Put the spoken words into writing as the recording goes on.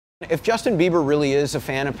If Justin Bieber really is a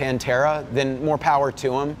fan of Pantera, then more power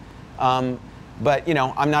to him. But, you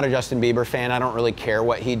know, I'm not a Justin Bieber fan. I don't really care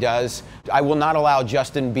what he does. I will not allow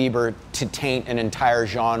Justin Bieber to taint an entire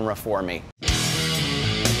genre for me.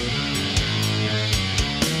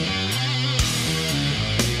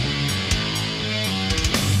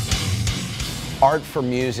 Art for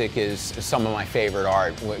music is some of my favorite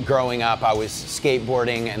art. Growing up, I was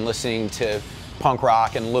skateboarding and listening to punk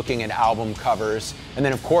rock and looking at album covers. And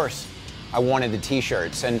then, of course, I wanted the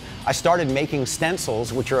t-shirts. And I started making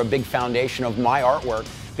stencils, which are a big foundation of my artwork,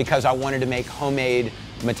 because I wanted to make homemade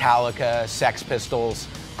Metallica, Sex Pistols,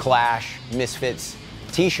 Clash, Misfits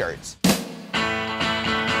t-shirts.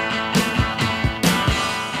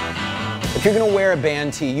 If you're gonna wear a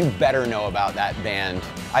band tee, you better know about that band.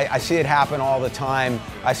 I see it happen all the time.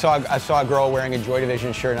 I saw a girl wearing a Joy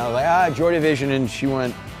Division shirt, and I was like, ah, Joy Division, and she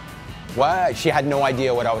went, what? She had no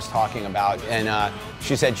idea what I was talking about, and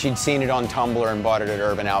she said she'd seen it on Tumblr and bought it at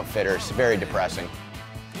Urban Outfitters. Very depressing.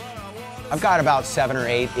 I've got about 7 or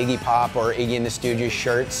 8 Iggy Pop or Iggy and the Stooges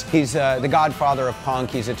shirts. He's the godfather of punk.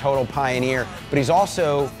 He's a total pioneer, but he's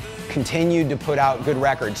also continued to put out good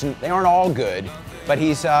records. And they aren't all good, but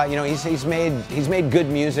he's you know, he's made good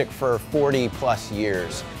music for 40+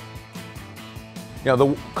 years. You know,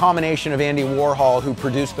 the combination of Andy Warhol, who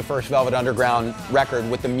produced the first Velvet Underground record,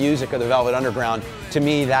 with the music of the Velvet Underground, to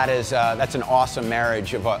me that is that's an awesome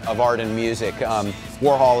marriage of art and music.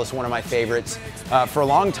 Warhol is one of my favorites. For a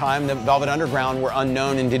long time, the Velvet Underground were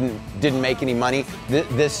unknown and didn't make any money.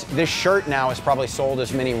 This shirt now has probably sold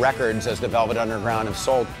as many records as the Velvet Underground have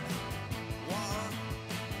sold.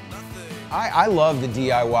 I love the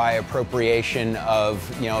DIY appropriation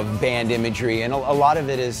of, you know, band imagery, and a lot of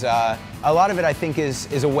it is I think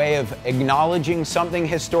is a way of acknowledging something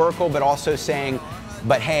historical, but also saying,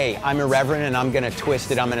 but hey, I'm irreverent and I'm gonna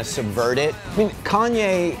twist it, I'm gonna subvert it. I mean,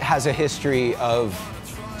 Kanye has a history of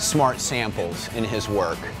smart samples in his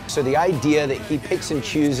work. So the idea that he picks and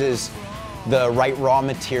chooses the right raw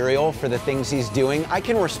material for the things he's doing, I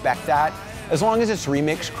can respect that, as long as it's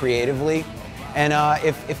remixed creatively. And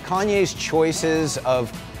if Kanye's choices of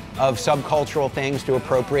subcultural things to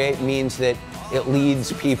appropriate means that it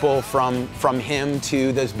leads people from him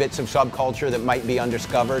to those bits of subculture that might be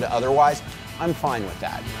undiscovered otherwise, I'm fine with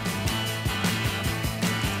that.